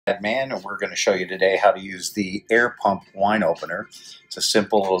Man, and we're going to show you today how to use the air pump wine opener. It's a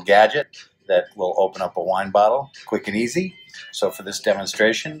simple little gadget that will open up a wine bottle quick and easy. So for this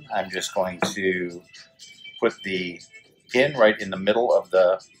demonstration, I'm just going to put the pin right in the middle of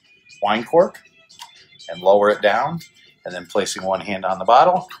the wine cork and lower it down, and then placing one hand on the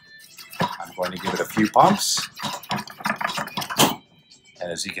bottle, I'm going to give it a few pumps.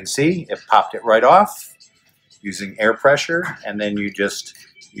 And as you can see, it popped it right off using air pressure, and then you just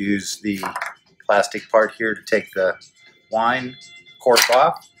use the plastic part here to take the wine cork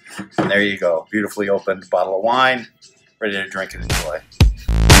off, and there you go, beautifully opened bottle of wine, ready to drink and enjoy.